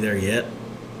all be there yet,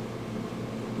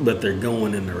 but they're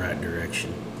going in the right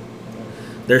direction.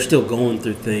 They're still going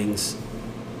through things,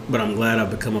 but I'm glad I've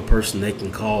become a person they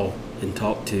can call and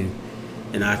talk to,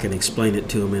 and I can explain it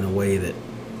to them in a way that,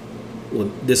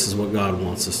 well, this is what God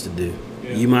wants us to do.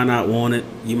 Yeah. You might not want it,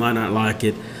 you might not like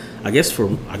it. I guess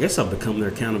I've become their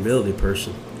accountability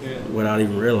person, yeah, without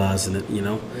even realizing it, you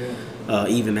know. Yeah.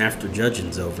 Even after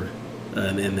judging's over,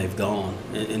 and they've gone,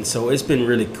 and so it's been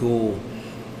really cool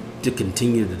to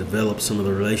continue to develop some of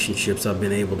the relationships I've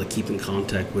been able to keep in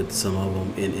contact with some of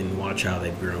them, and watch how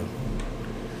they've grown.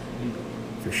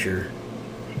 For sure.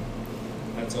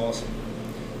 That's awesome.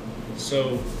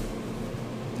 So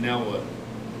now what?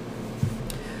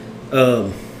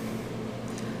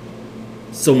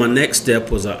 So my next step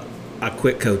was I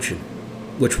quit coaching,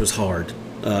 which was hard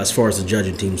as far as the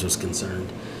judging teams was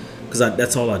concerned, because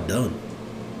that's all I'd done.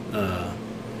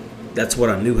 That's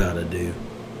what I knew how to do.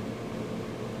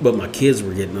 But my kids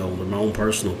were getting older, my own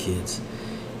personal kids,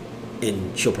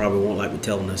 and she'll probably won't like me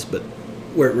telling this, but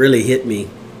where it really hit me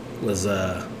was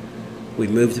we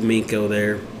moved to Minko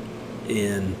there,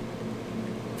 and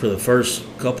for the first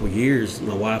couple years,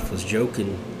 my wife was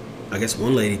joking. I guess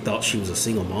one lady thought she was a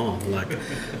single mom. Like,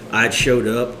 I'd showed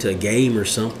up to a game or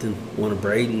something, one of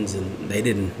Braden's, and they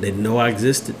didn't know I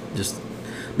existed. Just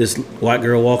this white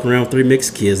girl walking around with 3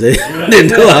 mixed kids. They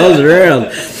didn't know I was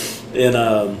around.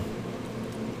 And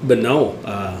but no,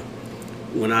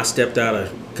 when I stepped out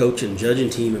of coaching judging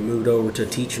team and moved over to a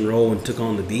teaching role and took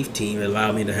on the beef team, it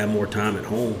allowed me to have more time at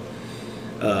home.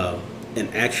 And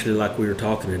actually, like we were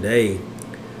talking today,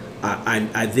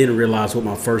 I then realized what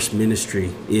my first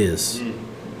ministry is.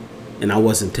 And I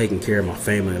wasn't taking care of my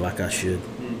family like I should.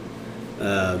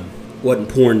 Wasn't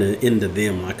pouring into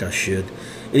them like I should.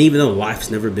 And even though life's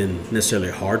never been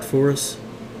necessarily hard for us,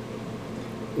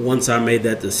 once I made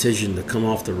that decision to come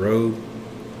off the road,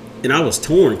 and I was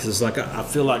torn, because it's like, I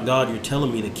feel like, God, you're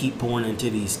telling me to keep pouring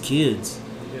into these kids.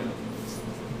 Yeah.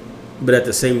 But at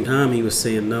the same time, he was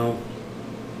saying, no,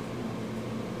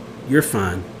 you're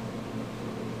fine.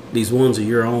 These ones are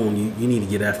your own. You need to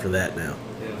get after that now.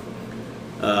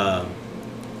 Yeah.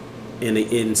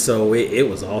 And so it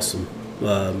was awesome.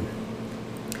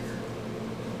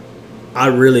 I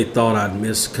really thought I'd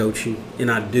miss coaching, and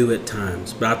I do at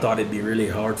times, but I thought it'd be really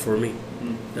hard for me.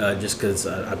 Just because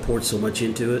I poured so much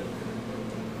into it.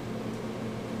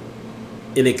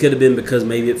 And it could have been because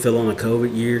maybe it fell on a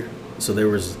COVID year, so there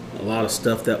was a lot of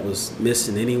stuff that was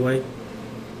missing anyway.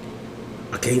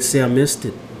 I can't say I missed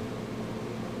it.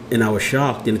 And I was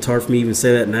shocked, and it's hard for me to even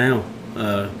say that now,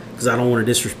 because I don't want to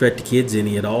disrespect the kids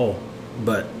any at all.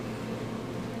 But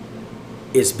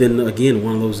it's been, again,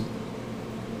 one of those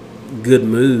good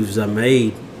moves I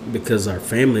made, because our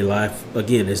family life,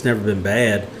 again, it's never been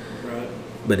bad.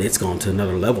 But it's gone to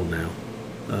another level now.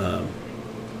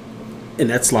 And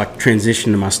that's like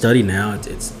transition to my study now.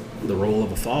 It's the role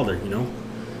of a father, you know.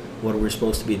 What are we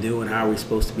supposed to be doing? How are we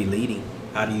supposed to be leading?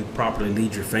 How do you properly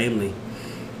lead your family?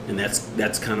 And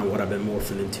that's kind of what I've been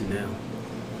morphing into now.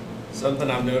 Something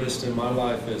I've noticed in my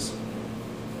life is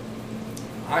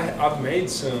I've made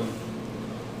some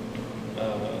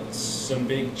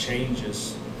big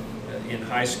changes. In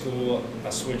high school, I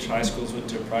switched high schools, went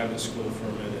to a private school for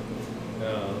a minute.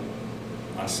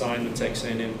 I signed with Texas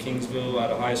A&M Kingsville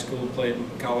out of high school, played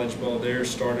college ball there,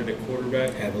 started at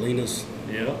quarterback. Javelinas.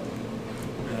 Yeah.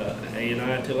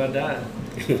 A&I until I died.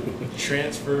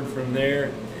 Transferred from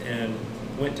there and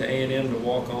went to A&M to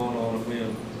walk on a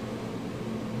whim,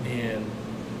 and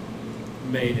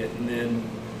made it. And then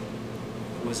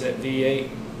was at V8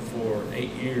 for 8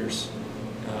 years.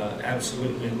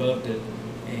 Absolutely loved it,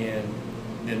 and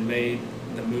then made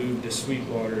the move to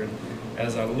Sweetwater. And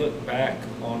as I look back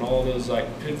on all those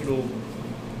like pivotal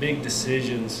big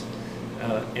decisions,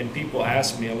 and people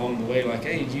ask me along the way, like,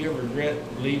 hey, did you ever regret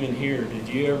leaving here? Did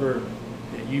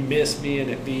you miss being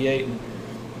at V8? And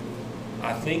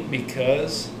I think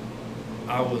because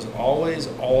I was always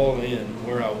all in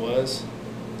where I was,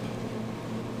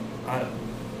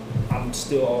 I'm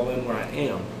still all in where I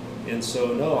am. And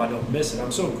so, no, I don't miss it.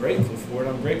 I'm so grateful for it.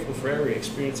 I'm grateful for every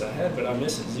experience I had, but I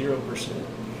miss it 0%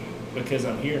 because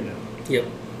I'm here now. Yep.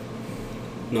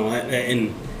 No,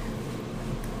 and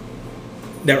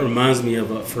that reminds me of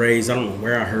a phrase. I don't know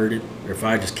where I heard it or if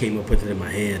I just came up with it in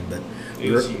my head, but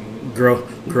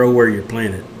grow where you're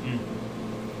planted.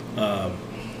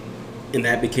 And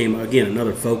that became, again,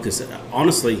 another focus.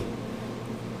 Honestly,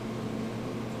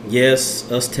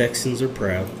 yes, us Texans are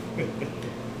proud,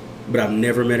 but I've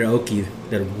never met an Okie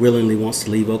that willingly wants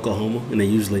to leave Oklahoma, and they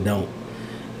usually don't.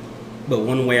 But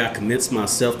one way I convinced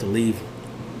myself to leave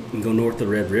and go north of the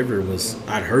Red River was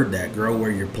I'd heard that, grow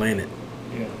where you're planted.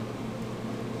 Yeah.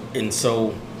 And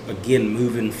so, again,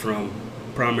 moving from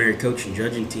primary coach and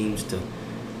judging teams to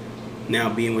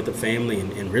now being with the family,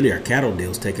 and really our cattle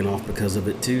deal's taking off because of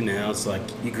it too now. It's like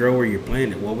you grow where you're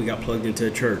planted. Well, we got plugged into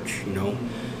a church,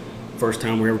 First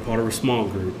time we're ever part of a small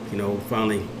group,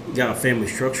 finally got a family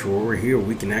structure where we're here.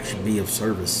 We can actually be of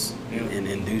service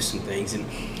and do some things. And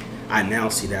I now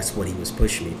see that's what he was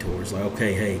pushing me towards. Like,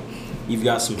 okay, hey, you've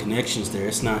got some connections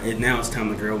there. Now it's time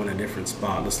to grow in a different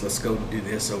spot. Let's go do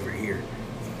this over here.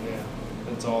 Yeah,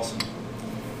 that's awesome.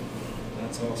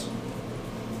 That's awesome.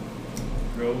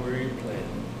 Grow where you're planted.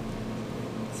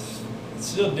 It's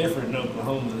still different in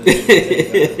Oklahoma than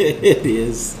it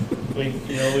is.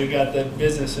 We got that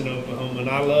business in Oklahoma, and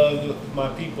I love my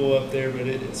people up there, but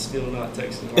it's still not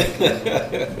Texas like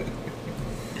that.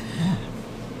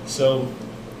 So,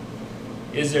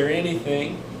 is there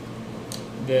anything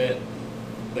that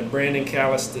Brandon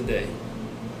Callis today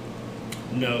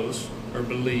knows or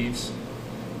believes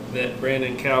that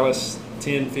Brandon Callis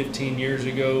 10, 15 years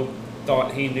ago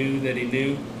thought he knew that he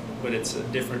knew, but it's a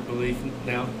different belief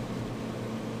now?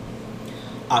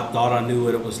 I thought I knew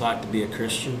what it was like to be a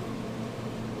Christian.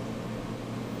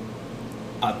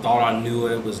 I thought I knew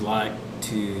what it was like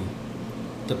to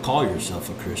call yourself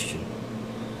a Christian.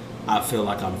 I feel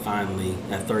like I'm finally,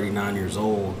 at 39 years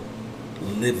old,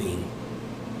 living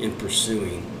and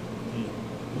pursuing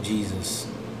Jesus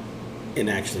and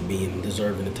actually being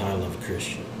deserving the title of a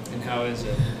Christian. And how is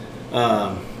it?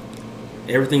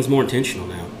 Everything's more intentional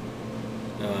now.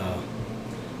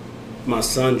 My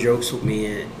son jokes with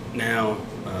me now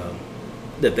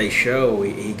that they show,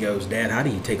 he goes, "Dad, how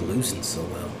do you take losing so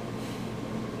well?"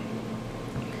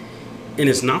 And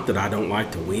it's not that I don't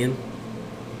like to win,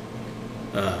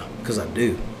 because I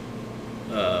do.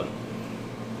 I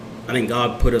think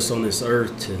God put us on this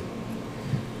earth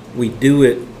we do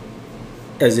it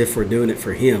as if we're doing it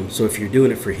for Him. So if you're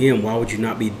doing it for Him, why would you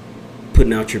not be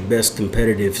putting out your best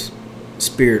competitive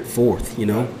spirit forth,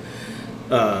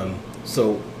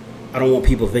 So I don't want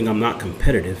people to think I'm not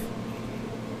competitive.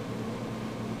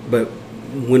 But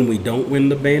when we don't win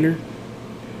the banner,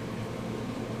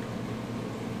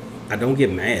 I don't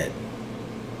get mad.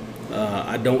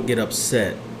 I don't get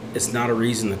upset. It's not a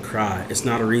reason to cry. It's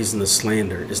not a reason to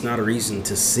slander. It's not a reason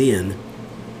to sin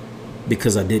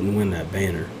because I didn't win that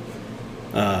banner.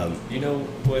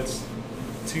 What's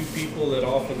two people that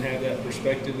often have that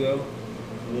perspective, though?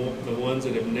 The ones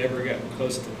that have never gotten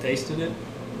close to tasting it,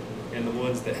 and the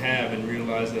ones that have and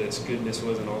realize that its goodness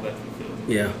wasn't all that fulfilling.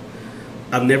 Yeah.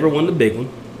 I've never won the big one.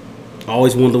 I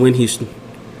always wanted to win Houston.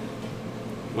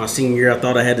 My senior year, I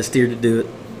thought I had the steer to do it.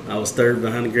 I was third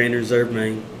behind the Grand Reserve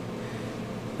main.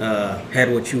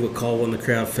 Had what you would call one of the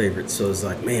crowd favorites. So it's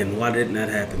like, man, why didn't that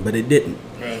happen? But it didn't.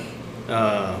 Right.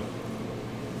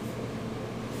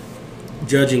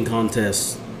 Judging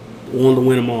contests, wanted to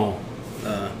win them all.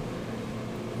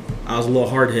 I was a little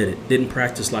hard-headed. Didn't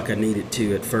practice like I needed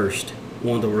to at first.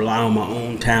 Wanted to rely on my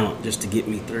own talent just to get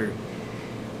me through.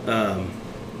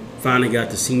 Finally got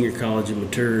to senior college and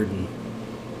matured, and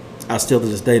I still to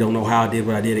this day don't know how I did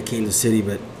what I did at Kansas City,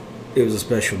 but it was a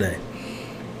special day.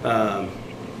 But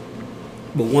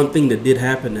one thing that did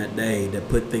happen that day that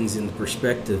put things into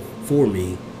perspective for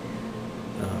me,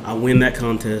 I win that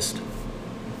contest.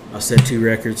 I set 2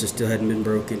 records that still hadn't been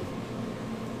broken.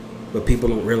 But people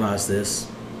don't realize this.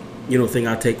 The thing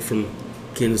I take from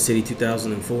Kansas City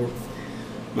 2004,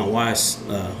 my wife's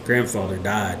grandfather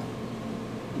died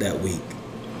that week.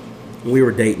 We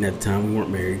were dating at the time. We weren't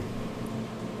married.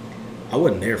 I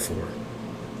wasn't there for her.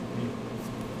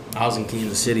 I was in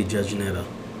Kansas City judging at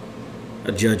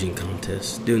a judging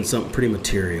contest, doing something pretty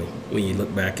material when you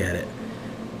look back at it.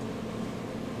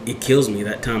 It kills me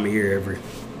that time of year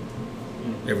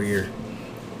every year.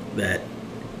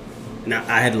 Now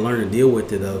I had to learn to deal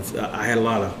with it.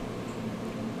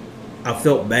 I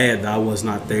felt bad that I was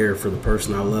not there for the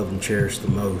person I loved and cherished the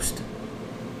most.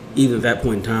 Even at that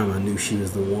point in time, I knew she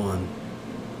was the one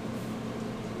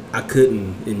I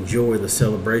couldn't enjoy the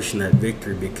celebration of that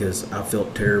victory because I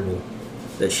felt terrible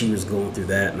that she was going through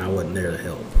that and I wasn't there to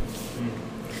help.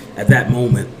 At that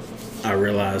moment, I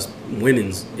realized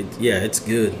winning's, it's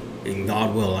good and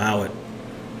God will allow it.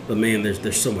 But man,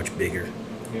 there's so much bigger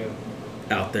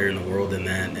out there in the world than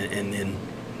that. And then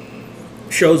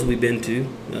shows we've been to,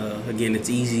 again, it's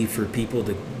easy for people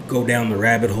to go down the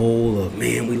rabbit hole of,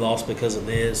 man, we lost because of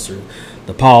this, or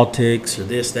the politics, or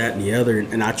this, that, and the other.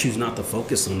 And I choose not to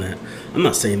focus on that. I'm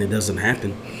not saying it doesn't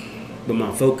happen, but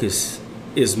my focus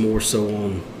is more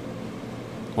so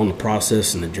on the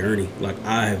process and the journey. Like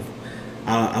I've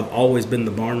always been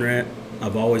the barn rat.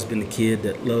 I've always been the kid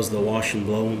that loves the wash and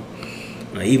blow 'em.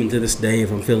 Even to this day,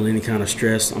 if I'm feeling any kind of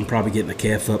stress, I'm probably getting the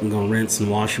calf up and going to rinse and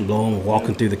wash and blow them, or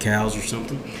walking through the cows or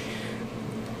something.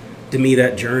 To me,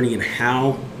 that journey and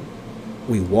how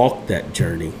we walk that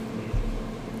journey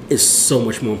is so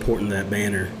much more important than that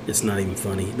banner. It's not even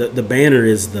funny. The banner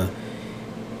is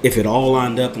if it all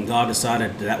lined up and God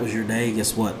decided that was your day,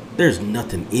 guess what? There's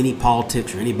nothing any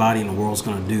politics or anybody in the world is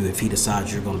going to do if he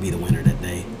decides you're going to be the winner that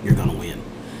day. You're going to win.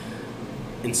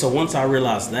 And so once I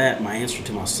realized that, my answer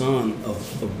to my son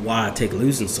of why I take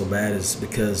losing so bad is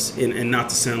because, and not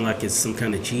to sound like it's some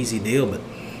kind of cheesy deal, but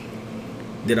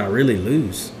did I really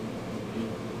lose?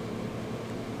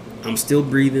 I'm still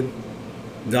breathing.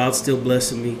 God's still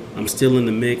blessing me. I'm still in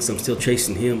the mix. I'm still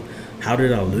chasing him. How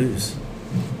did I lose?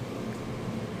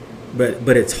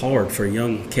 But it's hard for a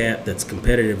young cat that's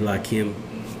competitive like him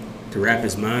to wrap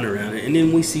his mind around it. And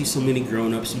then we see so many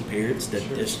grown-ups and parents that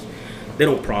just, they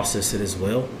don't process it as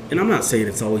well. And I'm not saying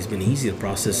it's always been easy to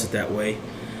process it that way,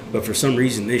 but for some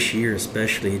reason this year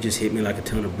especially, it just hit me like a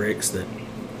ton of bricks that,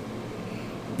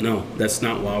 no, that's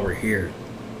not why we're here.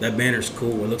 That banner's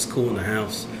cool. It looks cool in the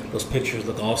house. Those pictures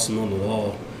look awesome on the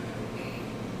wall.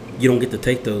 You don't get to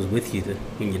take those with you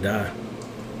when you die.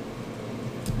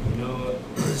 You know,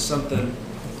 something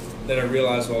that I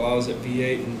realized while I was at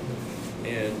V8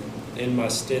 and in my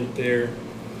stint there,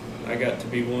 I got to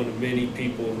be one of many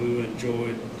people who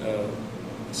enjoyed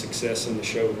success in the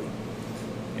shoulder.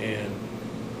 And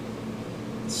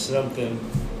something,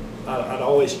 I'd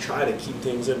always try to keep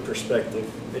things in perspective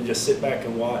and just sit back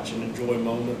and watch and enjoy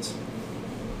moments.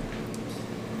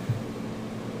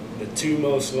 The two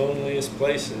most loneliest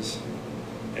places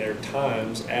or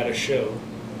times at a show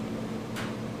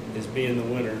is being the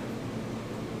winner.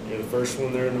 You're the first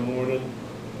one there in the morning.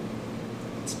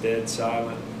 It's dead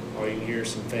silent. All you can hear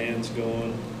is some fans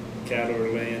going, cattle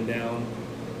are laying down.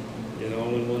 You're the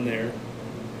only one there.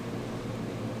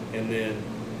 And then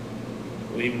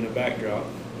leaving the backdrop,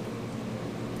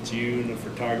 it's you and the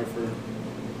photographer,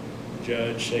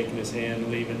 judge shaking his hand,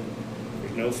 leaving.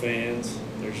 There's no fans.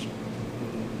 There's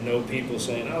no people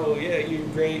saying, "Oh yeah, you're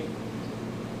great."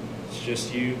 It's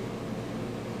just you.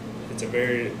 It's a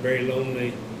very, very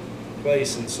lonely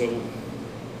place, and so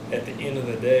at the end of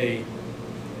the day,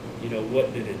 you know,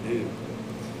 what did it do?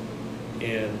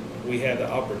 And we had the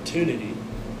opportunity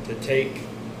to take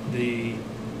the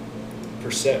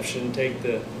perception, take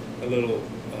a little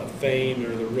fame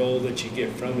or the role that you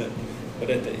get from it, but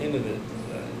at the end of it,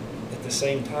 at the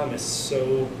same time, it's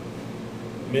so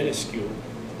minuscule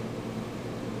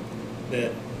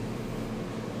that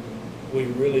we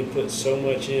really put so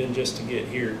much in just to get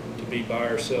here, to be by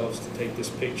ourselves, to take this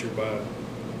picture by a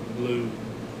blue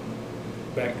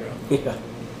background. Yeah.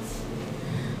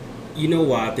 You know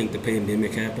why I think the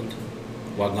pandemic happened?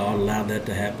 Why God allowed that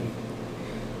to happen?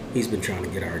 He's been trying to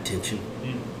get our attention.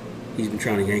 He's been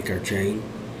trying to yank our chain.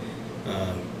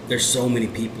 There's so many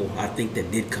people, I think,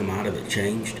 that did come out of it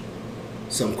changed.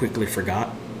 Some quickly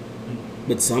forgot.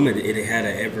 But some, it had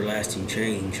an everlasting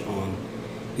change on.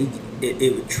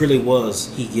 It truly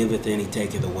was, he giveth and he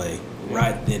taketh away,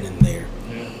 right then and there.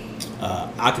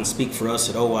 Yeah. I can speak for us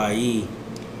at OIE.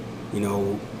 You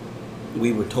know,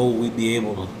 we were told we'd be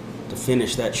able to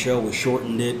finish that show. We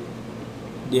shortened it,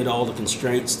 did all the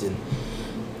constraints, and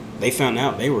they found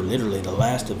out they were literally the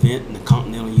last event in the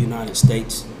continental United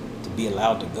States to be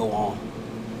allowed to go on.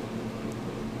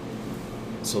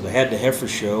 So they had the heifer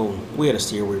show, and we had a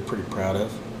steer we were pretty proud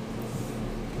of.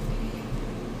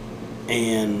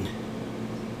 And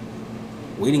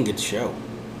we didn't get the show.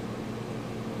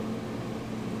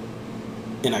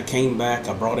 And I came back,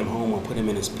 I brought him home, I put him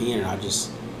in his pen, and I just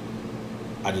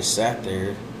sat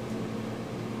there.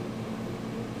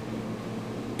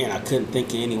 And I couldn't think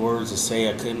of any words to say,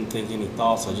 I couldn't think of any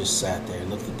thoughts, I just sat there and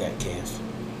looked at that calf.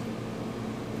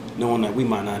 Knowing that we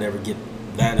might not ever get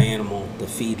that animal to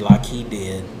feed like he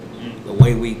did, the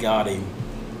way we got him,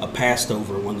 a passed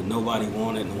over one that nobody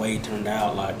wanted, and the way he turned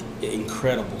out, like an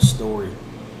incredible story.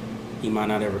 He might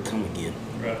not ever come again.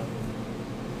 Right.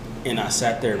 And I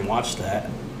sat there and watched that.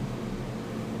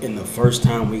 And the first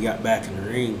time we got back in the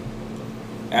ring,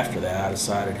 after that, I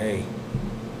decided, hey,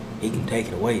 he can take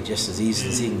it away just as easy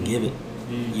as he can give it.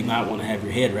 You might want to have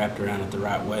your head wrapped around it the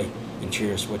right way and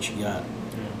cherish what you got.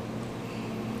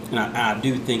 And I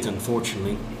do think,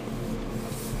 unfortunately,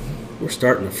 we're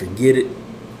starting to forget it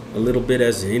a little bit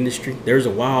as an industry. There's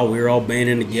a while we were all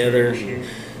banding together. Sure.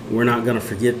 We're not going to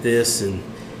forget this, and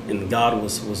God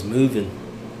was moving.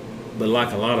 But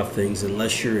like a lot of things,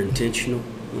 unless you're intentional,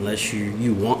 unless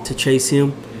you want to chase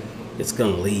Him, it's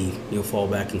going to leave. You'll fall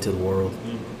back into the world.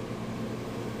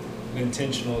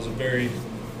 Intentional is a very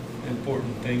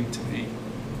important thing to be.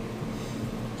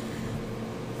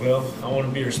 Well, I want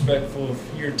to be respectful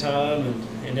of your time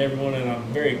and everyone, and I'm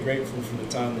very grateful for the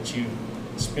time that you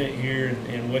spent here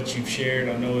and what you've shared.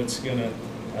 I know it's going to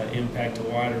impact a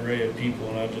wide array of people,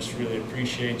 and I just really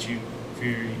appreciate you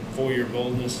for your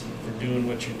boldness, for doing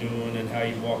what you're doing, and how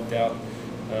you walked out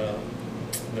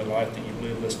the life that you've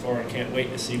lived thus far. I can't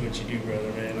wait to see what you do,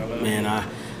 brother, man. I love you. Man,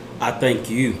 I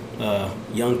thank you.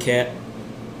 Young cat,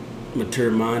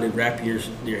 mature-minded, wrap your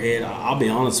head. I'll be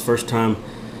honest, first time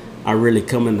I really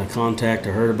come into contact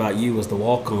or heard about you was the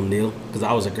walk-on deal, because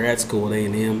I was at grad school at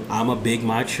A&M. I'm a big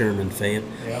Mike Sherman fan.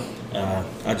 Yeah.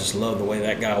 I just love the way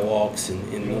that guy walks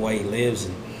and the way he lives.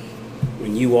 And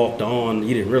when you walked on,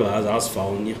 you didn't realize I was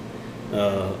following you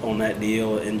on that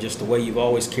deal, and just the way you've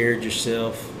always carried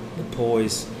yourself, the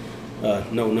poise.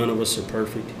 No, none of us are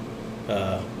perfect,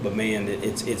 but man,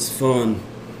 it's fun.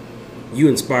 You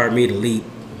inspired me to leap.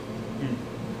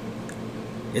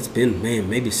 It's been, man,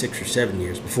 maybe 6 or 7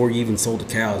 years before you even sold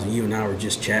the cows, and you and I were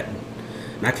just chatting.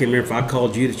 And I can't remember if I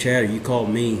called you to chat or you called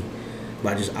me,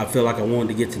 but I feel like I wanted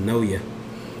to get to know you.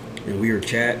 And we were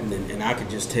chatting, and I could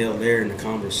just tell there in the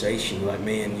conversation, like,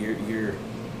 man,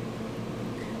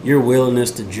 your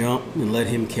willingness to jump and let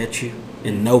him catch you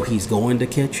and know he's going to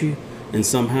catch you in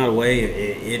somehow the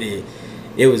way,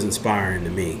 it was inspiring to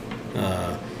me.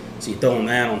 So you throwing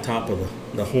that on top of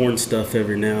the horn stuff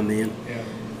every now and then.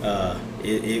 Yeah.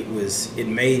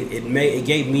 It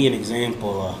gave me an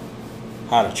example of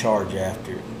how to charge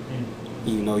after it.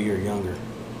 Even though you're younger,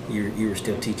 you were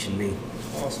still teaching me.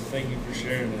 Awesome. Thank you for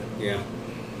sharing that. Yeah.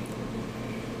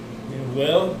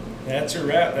 Well, that's a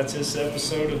wrap. That's this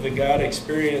episode of the God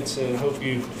Experience, and I hope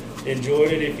you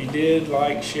enjoyed it. If you did,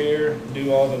 like, share,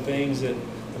 do all the things that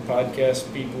the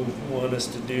podcast people want us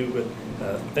to do.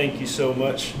 But thank you so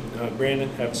much, Brandon.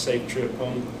 Have a safe trip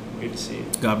home. Good to see you.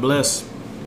 God bless.